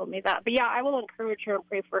has told me that. But I will encourage her and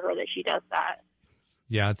pray for her that she does that.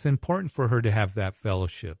 Yeah, it's important for her to have that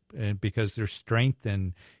fellowship, and because there's strength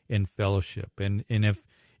in fellowship. And if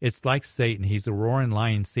it's like Satan, he's a roaring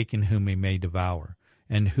lion seeking whom he may devour.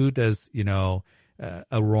 And who does, a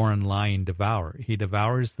roaring lion devour? He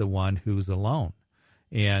devours the one who's alone.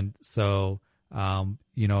 And so,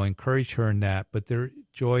 encourage her in that. But there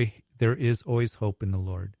is always hope in the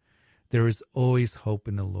Lord. There is always hope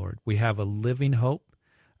in the Lord. We have a living hope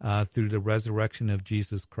through the resurrection of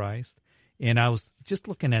Jesus Christ. And I was just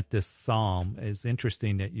looking at this psalm. It's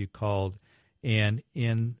interesting that you called. And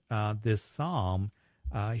in this psalm,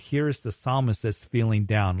 here's the psalmist that's feeling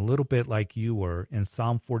down, a little bit like you were in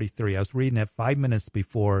Psalm 43. I was reading it 5 minutes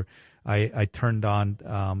before I turned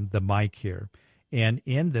on the mic here. And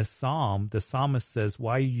in this psalm, the psalmist says,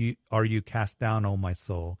 "Why are you cast down, O my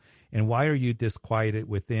soul? And why are you disquieted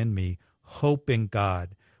within me? Hope in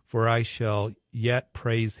God, for I shall yet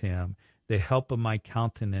praise him, the help of my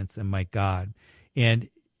countenance and my God." And,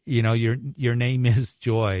 your name is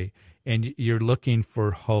Joy, and you're looking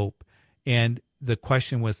for hope. And the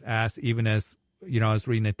question was asked, even as, I was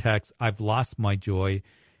reading the text, I've lost my joy.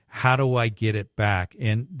 How do I get it back?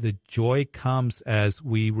 And the joy comes as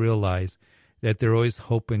we realize that there is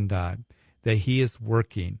hope in God, that he is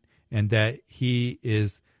working, and that he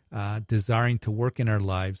is desiring to work in our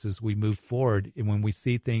lives as we move forward. And when we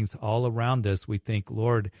see things all around us, we think,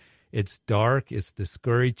 Lord, it's dark, it's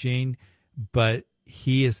discouraging, but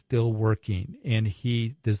he is still working, and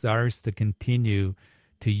he desires to continue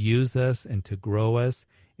to use us and to grow us.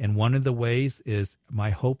 And one of the ways is,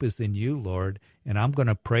 my hope is in you, Lord, and I'm going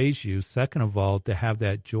to praise you. Second of all, to have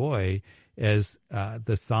that joy, as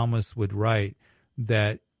the psalmist would write,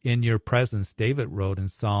 that in your presence, David wrote in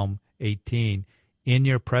Psalm 18, in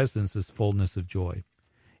your presence is fullness of joy.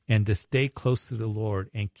 And to stay close to the Lord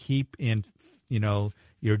and keep in,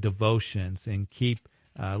 your devotions, and keep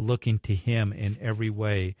looking to him in every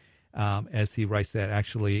way, as he writes that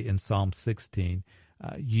actually in Psalm 16.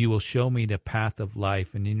 You will show me the path of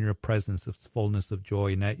life, and in your presence is fullness of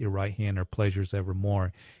joy, and at your right hand are pleasures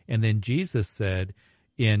evermore. And then Jesus said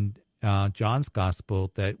in John's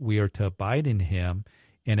gospel, that we are to abide in him.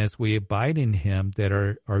 And as we abide in him, that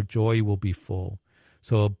our joy will be full.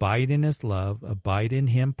 So abide in his love, abide in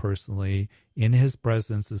him personally, in his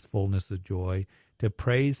presence is fullness of joy, to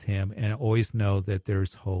praise him and always know that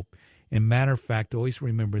there's hope. And matter of fact, always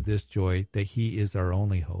remember this, Joy, that he is our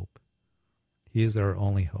only hope. He is our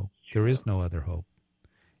only hope. There is no other hope.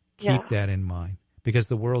 Keep that in mind, because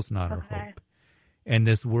the world's not our hope. And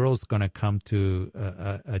this world's going to come to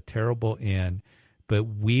a terrible end, but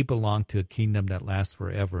we belong to a kingdom that lasts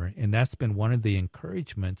forever. And that's been one of the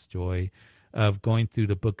encouragements, Joy, of going through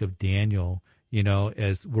the book of Daniel,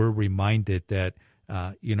 as we're reminded that,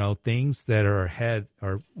 things that are ahead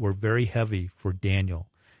were very heavy for Daniel.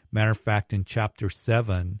 Matter of fact, in chapter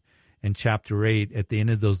 7 and chapter 8, at the end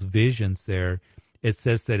of those visions there, it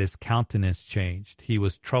says that his countenance changed. He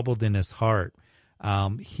was troubled in his heart.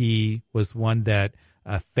 He was one that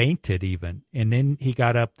fainted even. And then he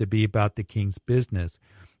got up to be about the king's business.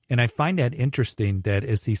 And I find that interesting that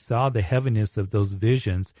as he saw the heaviness of those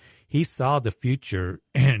visions, he saw the future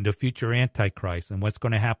and the future Antichrist and what's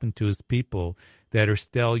going to happen to his people that are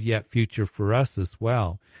still yet future for us as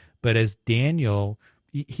well. But as Daniel,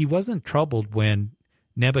 he wasn't troubled when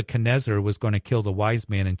Nebuchadnezzar was going to kill the wise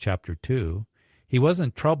man in chapter 2. He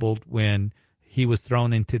wasn't troubled when he was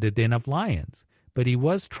thrown into the den of lions. But he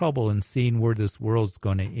was troubled in seeing where this world's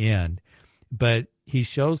going to end. But he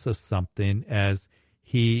shows us something as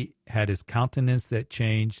he had his countenance that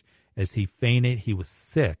changed. As he fainted, he was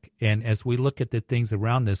sick. And as we look at the things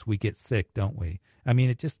around us, we get sick, don't we? I mean,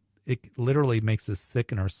 it literally makes us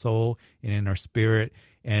sick in our soul and in our spirit.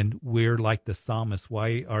 And we're like the psalmist,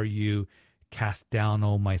 why are you cast down,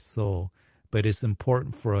 O my soul? But it's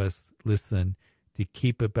important for us, listen, to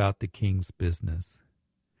keep about the king's business.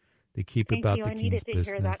 To keep Thank about you. the I king's needed to business.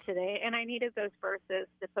 hear that today, and I needed those verses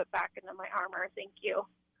to put back into my armor. Thank you.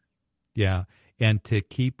 Yeah, and to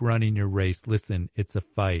keep running your race. Listen, it's a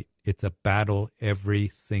fight. It's a battle every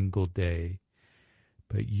single day.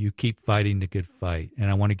 But you keep fighting the good fight. And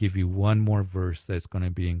I want to give you one more verse that's going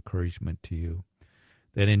to be encouragement to you.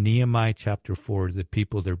 That in Nehemiah chapter 4, the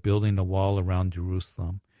people, they're building a wall around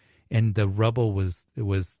Jerusalem. And the rubble was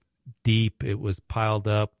deep. It was piled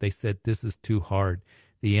up. They said, this is too hard.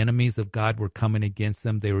 The enemies of God were coming against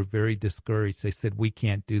them. They were very discouraged. They said, we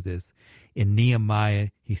can't do this. In Nehemiah,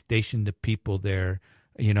 he stationed the people there,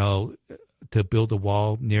 to build a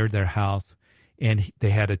wall near their house. And they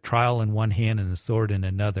had a trowel in one hand and a sword in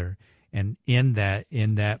another. And in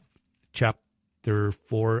that chapter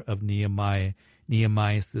 4 of Nehemiah,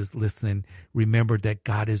 Nehemiah says, listen, remember that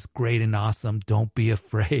God is great and awesome. Don't be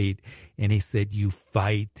afraid. And he said, you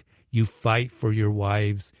fight. You fight for your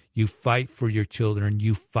wives. You fight for your children.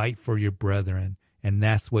 You fight for your brethren. And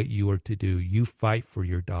that's what you are to do. You fight for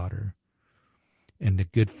your daughter. And the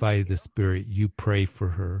good fight of the Spirit, you pray for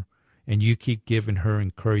her. And you keep giving her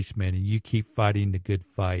encouragement. And you keep fighting the good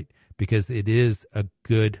fight. Because it is a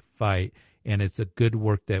good fight. And it's a good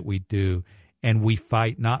work that we do. And we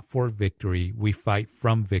fight not for victory. We fight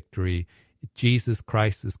from victory. Jesus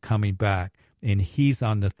Christ is coming back. And he's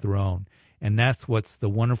on the throne. And that's what's the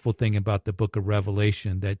wonderful thing about the book of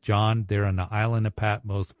Revelation, that John, there on the island of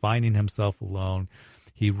Patmos, finding himself alone,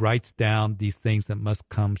 he writes down these things that must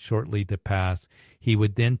come shortly to pass. He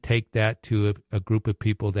would then take that to a group of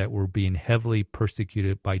people that were being heavily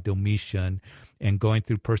persecuted by Domitian and going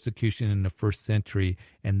through persecution in the first century,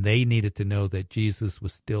 and they needed to know that Jesus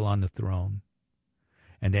was still on the throne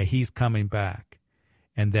and that he's coming back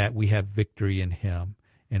and that we have victory in him.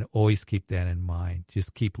 And always keep that in mind.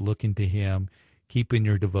 Just keep looking to him, keep in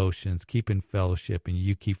your devotions, keep in fellowship, and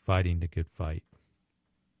you keep fighting the good fight.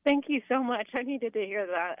 Thank you so much. I needed to hear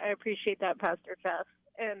that. I appreciate that, Pastor Jeff.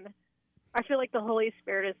 And I feel like the Holy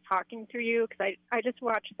Spirit is talking through you, because I just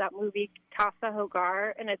watched that movie, Casa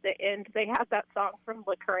Hogar, and at the end they had that song from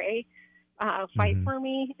Lecrae, Fight for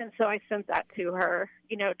Me. And so I sent that to her,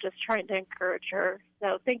 just trying to encourage her.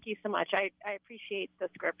 So thank you so much. I appreciate the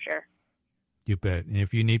scripture. You bet. And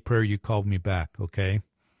if you need prayer, you call me back, okay?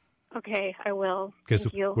 Okay, I will. Because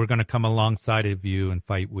Thank you. we're going to come alongside of you and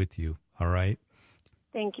fight with you, all right?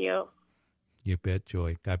 Thank you. You bet,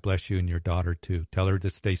 Joy. God bless you and your daughter, too. Tell her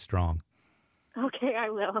to stay strong. Okay,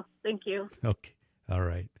 I will. Thank you. Okay, all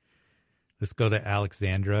right. Let's go to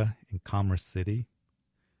Alexandra in Commerce City.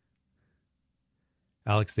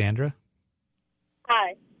 Alexandra?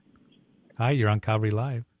 Hi. Hi, you're on Calvary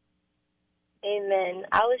Live. Amen.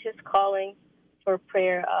 I was just calling for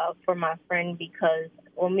prayer for my friend, because,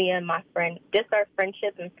 me and my friend, just our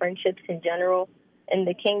friendship and friendships in general in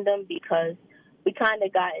the kingdom, because we kind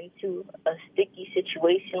of got into a sticky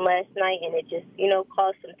situation last night, and it just,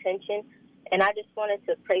 caused some tension. And I just wanted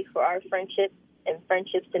to pray for our friendship and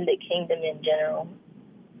friendships in the kingdom in general.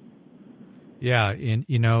 Yeah, and,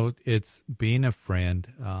 it's being a friend.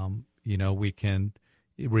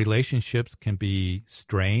 Relationships can be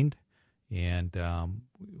strained, and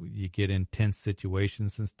you get intense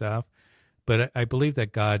situations and stuff. But I believe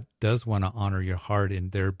that God does want to honor your heart in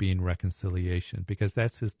there being reconciliation, because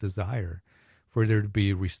that's his desire, for there to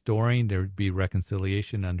be restoring, there to be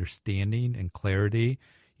reconciliation, understanding, and clarity,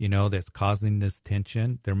 that's causing this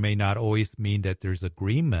tension. There may not always mean that there's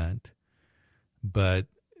agreement, but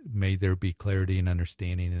may there be clarity and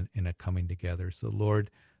understanding in a coming together. So, Lord,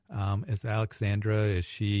 as Alexandra, as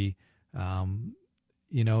she,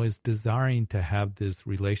 is desiring to have this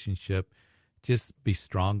relationship just be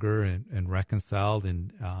stronger and reconciled,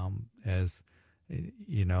 and as,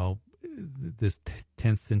 this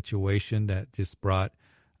tense situation that just brought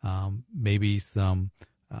maybe some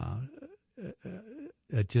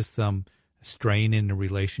just some strain in the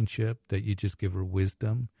relationship, that you just give her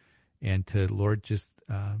wisdom, and to, Lord, just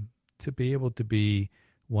to be able to be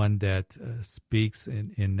one that speaks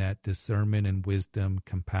in that discernment and wisdom,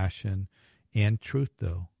 compassion, and truth,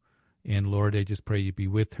 though. And Lord, I just pray you be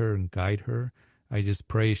with her and guide her. I just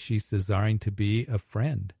pray she's desiring to be a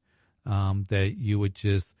friend, that you would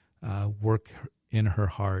just work in her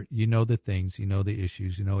heart. You know the things, you know the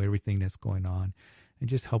issues, you know everything that's going on, and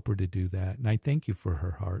just help her to do that. And I thank you for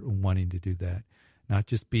her heart and wanting to do that, not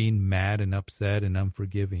just being mad and upset and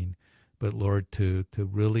unforgiving, but Lord, to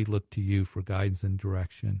really look to you for guidance and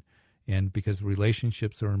direction, and because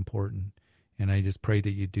relationships are important. And I just pray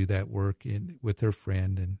that you do that work with her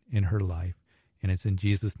friend and in her life. And it's in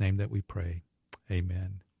Jesus' name that we pray.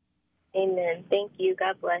 Amen. Amen. Thank you.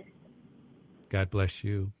 God bless. God bless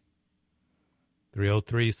you.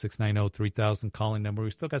 303-690-3000 calling number.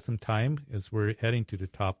 We still got some time as we're heading to the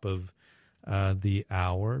top of the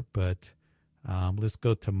hour, but let's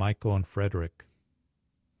go to Michael and Frederick.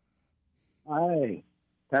 Hi,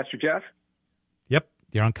 Pastor Jeff? Yep,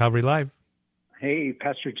 you're on Calvary Live. Hey,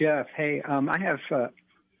 Pastor Jeff. Hey, I have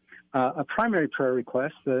a primary prayer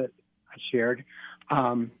request that I shared.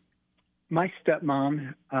 My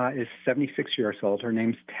stepmom is 76 years old. Her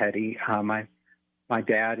name's Teddy. My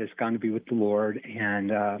dad has gone to be with the Lord,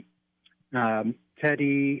 and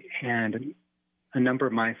Teddy and a number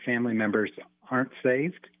of my family members aren't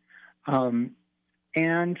saved.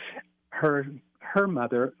 And her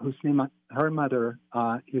mother, her mother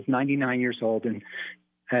is 99 years old and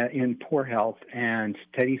in poor health, and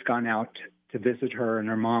Teddy's gone out to visit her, and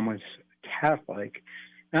her mom was Catholic.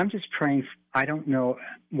 And I'm just praying. I don't know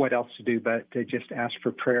what else to do but to just ask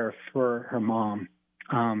for prayer for her mom,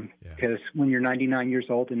 because when you're 99 years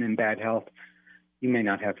old and in bad health, you may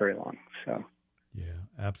not have very long. So, yeah,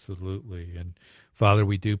 absolutely. And Father,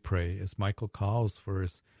 we do pray as Michael calls for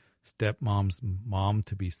his stepmom's mom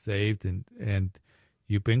to be saved, and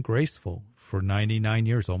you've been graceful for 99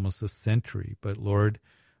 years, almost a century. But Lord,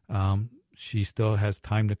 she still has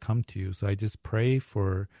time to come to you. So I just pray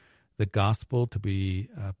for the gospel to be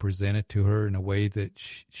presented to her in a way that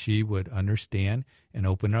she would understand and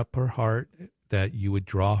open up her heart, that you would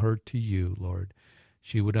draw her to you, Lord.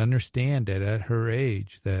 She would understand that at her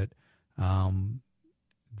age that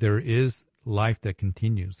there is life that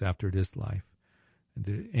continues after this life.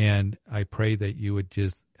 And I pray that you would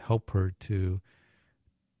just help her to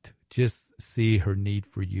just see her need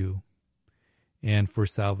for you and for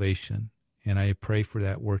salvation. And I pray for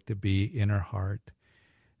that work to be in her heart.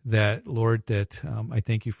 That, Lord, that I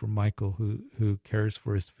thank you for Michael who cares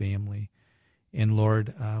for his family. And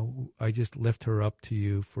Lord, I just lift her up to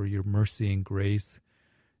you for your mercy and grace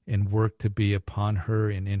and work to be upon her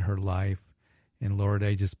and in her life. And Lord,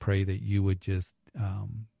 I just pray that you would just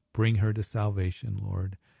bring her to salvation,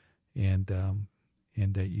 Lord, and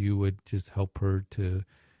that you would just help her to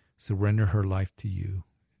surrender her life to you,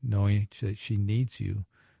 knowing that she needs you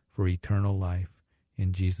for eternal life.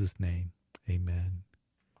 In Jesus' name, amen.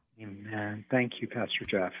 Amen. Thank you, Pastor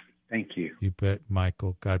Jeff. Thank you. You bet,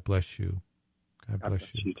 Michael. God bless you. God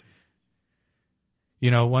bless you.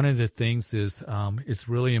 One of the things is it's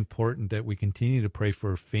really important that we continue to pray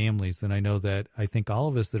for families. And I think all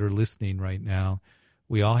of us that are listening right now,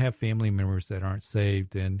 we all have family members that aren't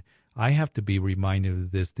saved. And I have to be reminded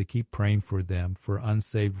of this, to keep praying for them, for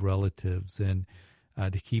unsaved relatives, and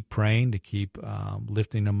to keep praying, to keep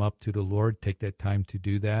lifting them up to the Lord. Take that time to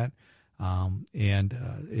do that. And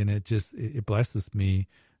it blesses me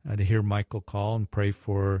to hear Michael call and pray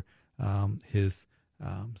for his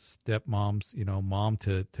stepmom's, mom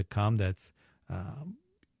to come. That's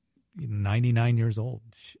 99 years old.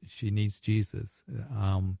 She needs Jesus,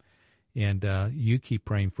 And you keep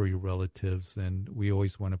praying for your relatives, and we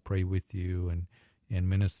always want to pray with you and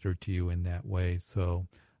minister to you in that way. So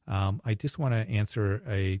I just want to answer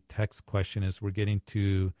a text question as we're getting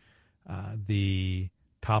to the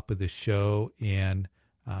top of the show. And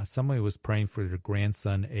somebody was praying for their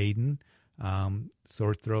grandson, Aiden,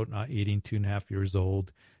 sore throat, not eating, 2.5 years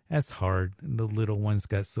old. That's hard. And the little ones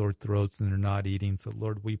got sore throats and they're not eating. So,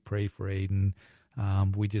 Lord, we pray for Aiden.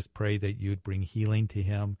 We just pray that you would bring healing to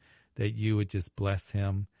him, that you would just bless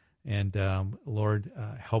him. And, Lord,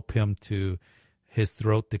 help him to his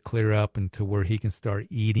throat to clear up and to where he can start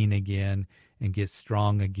eating again and get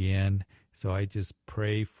strong again. So I just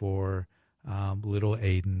pray for little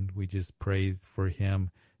Aiden. We just pray for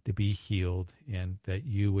him to be healed and that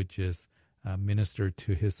you would just minister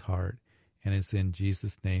to his heart. And it's in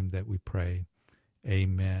Jesus' name that we pray.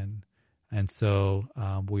 Amen. And so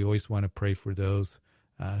we always want to pray for those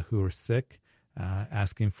who are sick,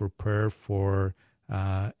 asking for prayer for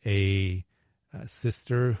a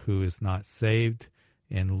sister who is not saved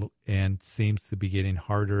and seems to be getting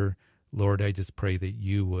harder. Lord, I just pray that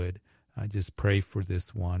you would just pray for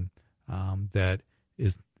this one that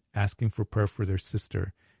is asking for prayer for their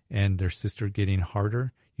sister and their sister getting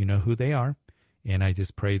harder. You know who they are. And I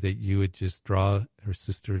just pray that you would just draw her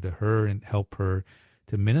sister to her and help her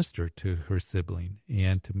to minister to her sibling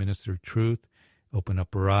and to minister truth, open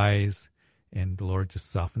up her eyes, and Lord,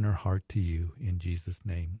 just soften her heart to you in Jesus'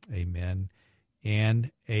 name. Amen and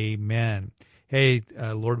amen. Hey,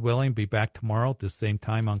 Lord willing, be back tomorrow at the same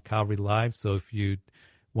time on Calvary Live. So if you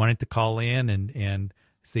wanted to call in and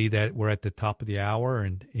see that we're at the top of the hour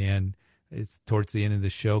and it's towards the end of the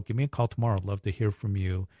show, give me a call tomorrow. I'd love to hear from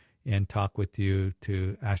you and talk with you,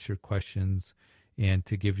 to ask your questions and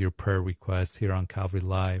to give your prayer requests here on Calvary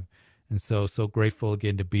Live. And so grateful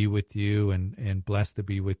again to be with you and blessed to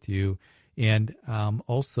be with you. And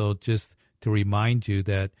also just to remind you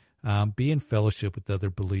that be in fellowship with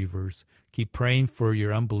other believers. Keep praying for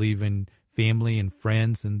your unbelieving family and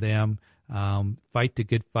friends and them. Fight the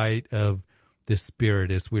good fight of the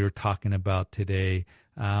Spirit, as we were talking about today.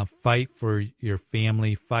 Fight for your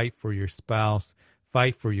family. Fight for your spouse.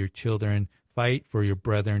 Fight for your children. Fight for your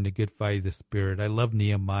brethren, the good fight of the Spirit. I love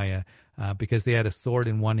Nehemiah because they had a sword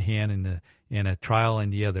in one hand and a trial in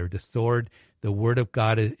the other. The sword, the Word of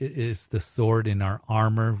God is the sword in our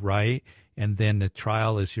armor, right? And then the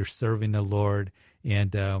trial is you're serving the Lord.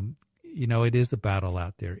 And, it is a battle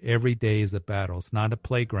out there. Every day is a battle. It's not a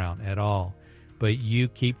playground at all. But you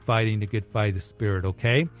keep fighting the good fight of the Spirit,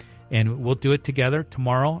 okay? And we'll do it together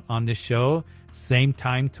tomorrow on this show. Same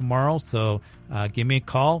time tomorrow, so give me a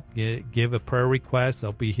call, give a prayer request.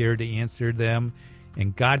 I'll be here to answer them.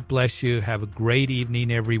 And God bless you. Have a great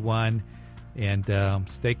evening, everyone, and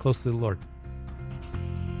stay close to the Lord.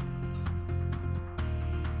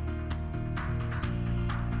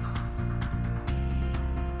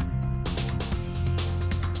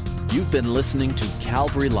 You've been listening to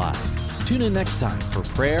Calvary Live. Tune in next time for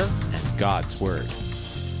prayer and God's Word.